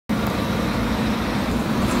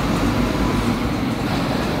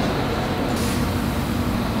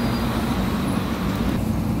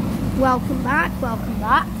Welcome back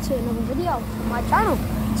to another video on my channel.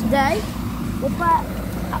 Today we're back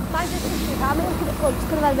at Manchester Shudehill. I'm looking at it's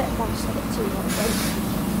going to have a bit of monster too.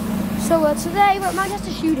 So today we're at Manchester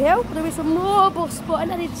Shudehill. There is some more bus spotting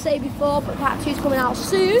I did say before, but part 2 is coming out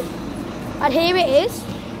soon. And here it is,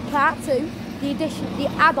 part 2, the addition, the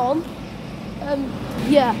add-on.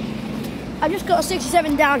 Yeah, I just got a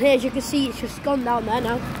 67 down here. As you can see, it's just gone down there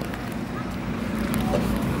now.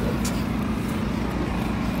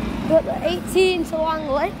 Got the 18 to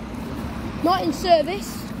Langley, not in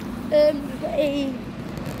service. We've got a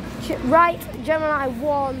right Gemini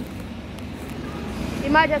 1, the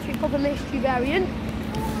Majestic Proper Mystery variant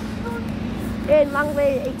in Langley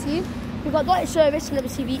 18. We've got that in service and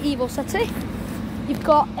obviously the Evil City. You've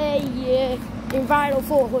got a Enviro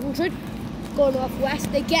 400 going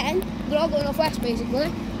northwest again. They're all going northwest basically.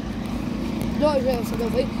 Not in reverse, I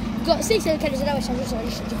don't think. You've got 16 Kennedy Road.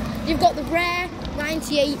 You've got the rare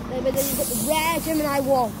 98, but then you've got the rare Gemini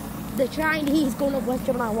 1. The Chinese going up with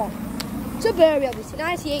Gemini 1. To Bury, obviously.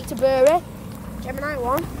 98 to Bury. Gemini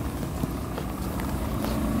 1.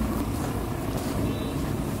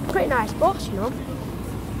 Pretty nice bus, you know.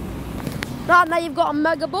 Right now you've got a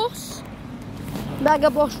mega bus.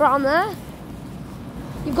 Mega bus round there.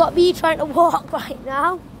 You've got me trying to walk right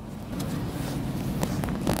now.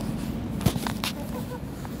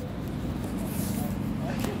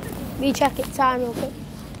 Me check it time real quick.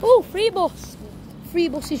 Oh, free bus. Free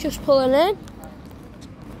bus is just pulling in.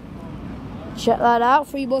 Check that out.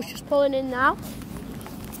 Free bus just pulling in now.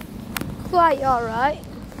 Quite alright.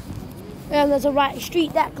 And there's a right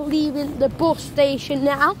street deck leaving the bus station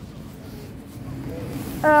now.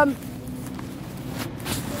 Oh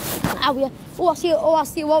yeah. Oh, I see a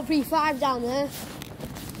 135 down there.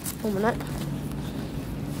 1 minute.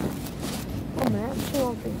 1 minute. I see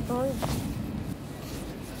 135.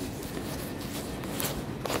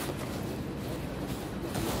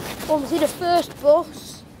 I'm seeing the first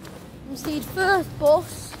bus. I'm seeing the first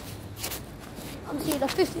bus. I'm seeing a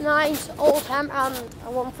 59 to Oldham and a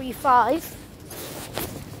 135.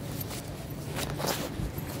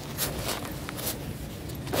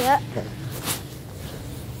 Yeah.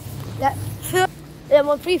 Yeah. Then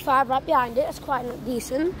 135 right behind it. That's quite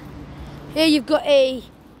decent. Here you've got a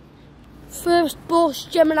first bus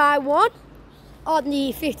Gemini 1 on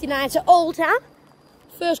the 59 to Oldham.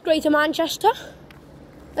 First Greater Manchester.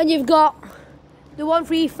 Then you've got the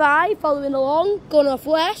 135 following along, going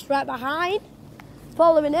northwest, right behind,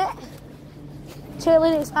 following it,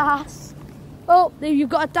 tailing its ass. Oh, there you've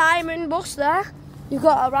got a diamond bus there. You've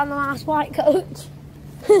got a random ass white coach.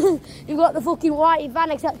 You've got the fucking white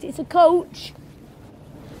van, except it's a coach.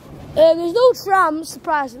 There's no trams,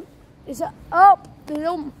 surprising. It's up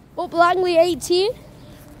Langley 18.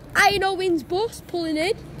 Iron Owens bus pulling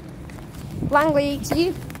in. Langley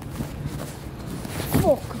 18.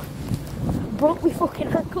 Fuck. Broke my fucking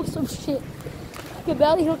ankle, some shit. I can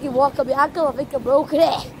barely fucking walk on my ankle, I think I broke it.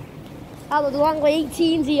 Out of the Langley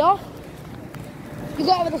 18s here. You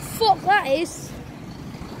got where the fuck that is.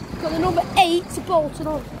 Got the number 8 to Bolton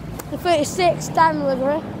on the 36 down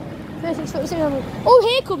livery. 36, 36. Oh,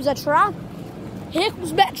 here comes a tram. Here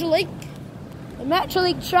comes Metrolink. The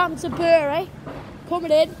Metrolink tram to Bury.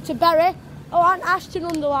 Coming in to Bury. Oh, and Ashton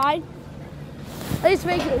Underline. At least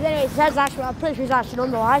make it, anyway, it says Ashton, I'm pretty sure it's Ashton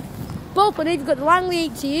Underline. Both of these, you've got the Langley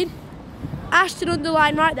 18, Ashton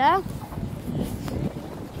Underline right there.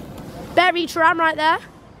 Bury tram right there.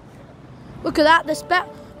 Look at that,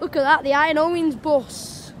 look at that, the Iron Owens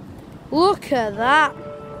bus. Look at that,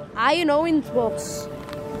 Iron Owens bus.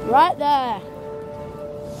 Right there.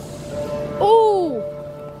 Oh,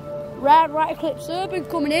 red right Eclipse Urban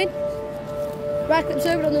coming in. Right Eclipse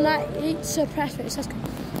Urban on the 98 suppressed. It says,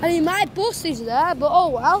 I mean, my bus is there, but oh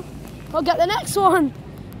well. I'll get the next one.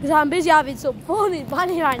 Because I'm busy having some fun in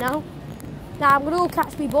Manny right now. Now I'm going to go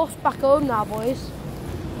catch my bus back home now, boys.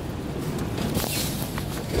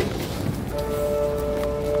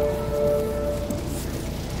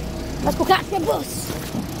 Let's go catch my bus.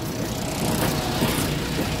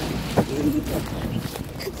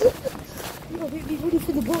 Yo, be ready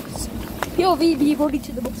for the bus. Yo, be ready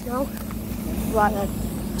to the bus now. Right then.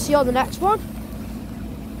 See you on the next one.